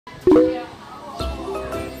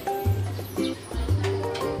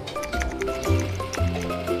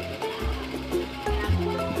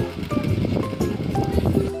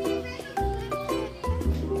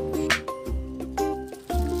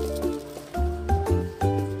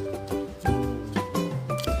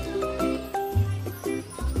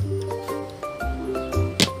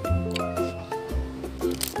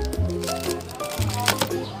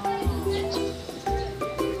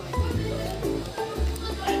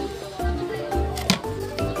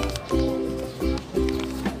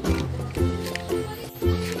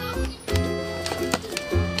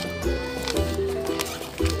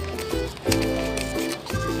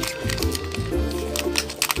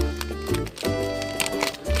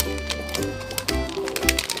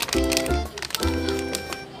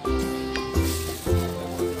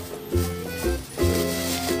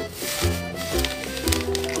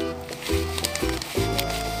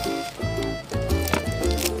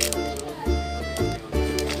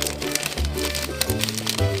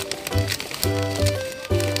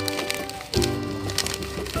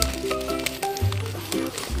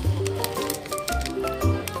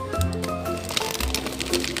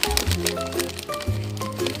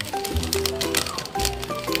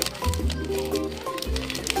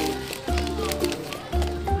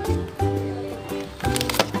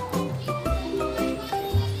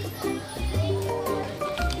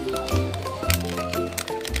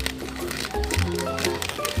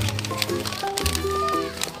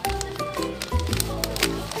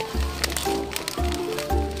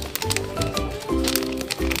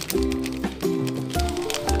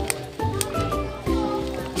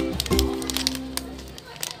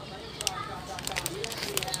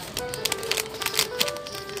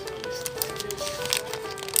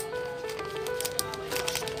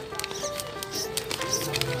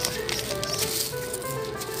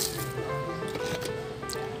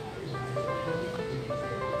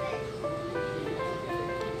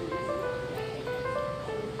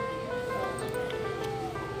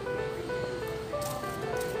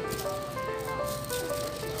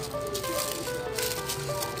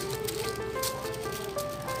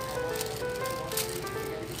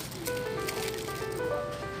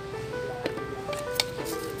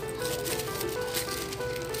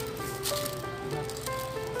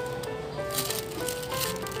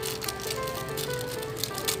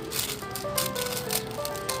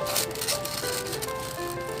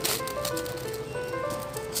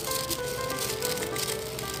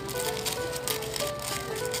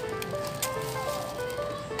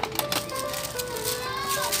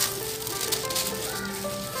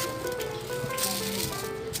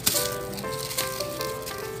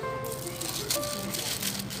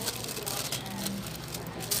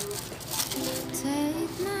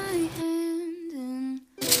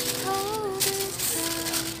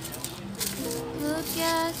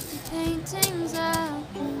paintings, I'll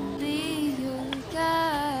be your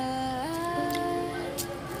guide.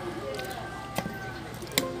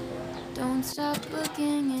 Don't stop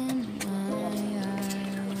looking in my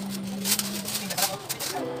eyes.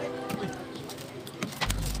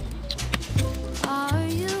 Are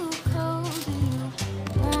you cold? Do you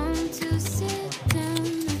want to sit down?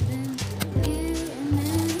 I've been here a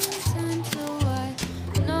million times, so I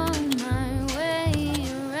know my way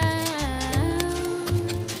around.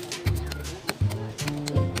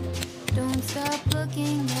 Don't stop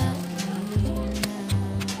looking at me now.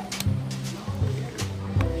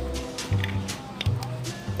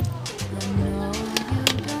 I know you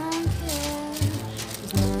don't care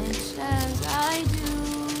as much as I do,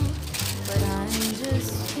 but I'm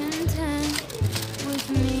just content with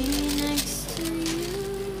me next to you.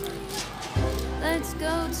 Let's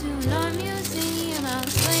go to our museum. I'll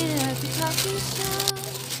explain it at the coffee shop.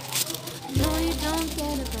 I know you don't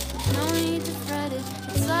get it, but there's no need to fret it.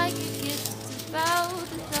 It's like a gift, it's about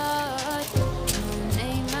the thought. Your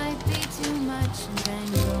name might be too much, and then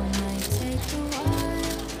you might take a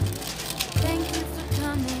while. Thank you for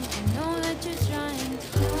coming. I know that you're trying to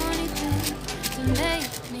do anything to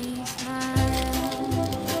make me smile.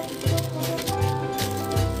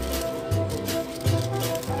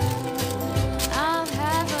 I'll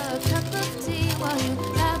have a cup of tea while you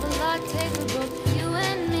have a latte for both you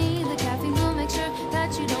and me. The caffeine will make sure that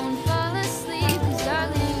you don't fall asleep, 'cause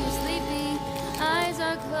darling, you're sleepy, eyes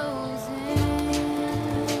are closing.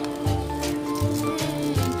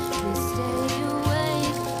 Please stay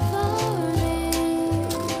awake for me.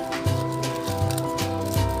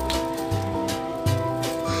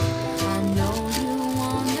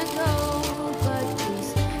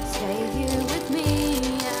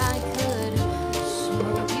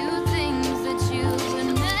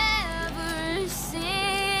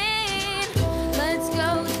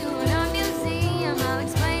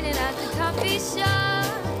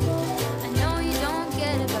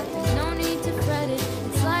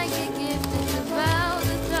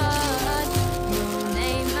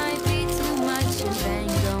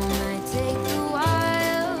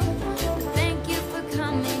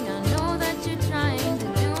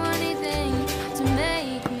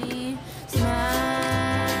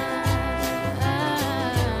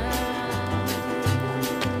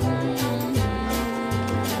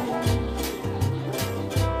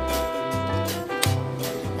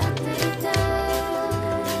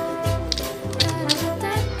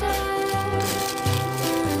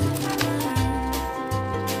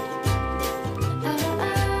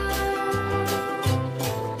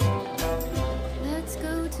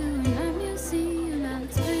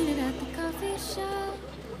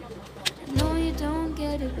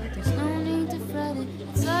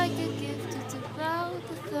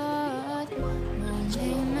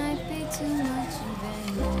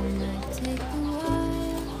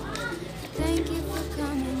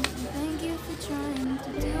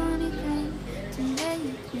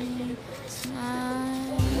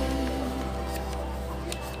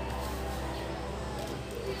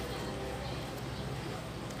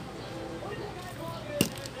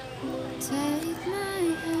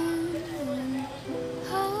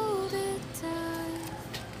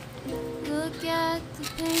 the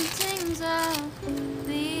paintings, I'll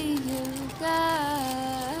be your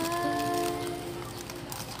guide.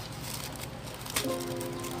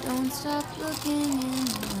 Don't stop looking in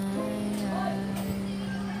my eyes.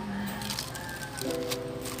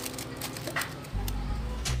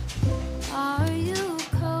 Are you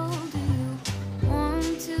cold? Do you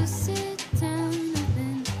want to sit down? I've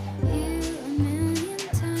been here a million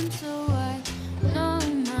times, so I know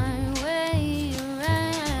my way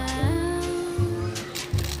around.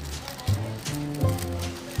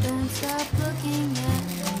 Don't stop looking at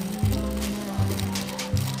me now.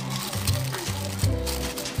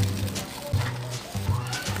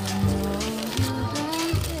 I know you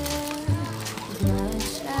don't care as much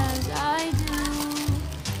as I do,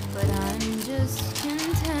 but I'm just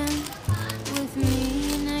content with me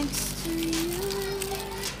next to you.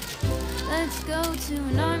 Let's go to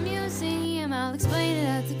an art museum, I'll explain it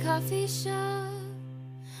at the coffee shop.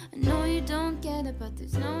 I know you don't get it, but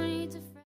there's no need to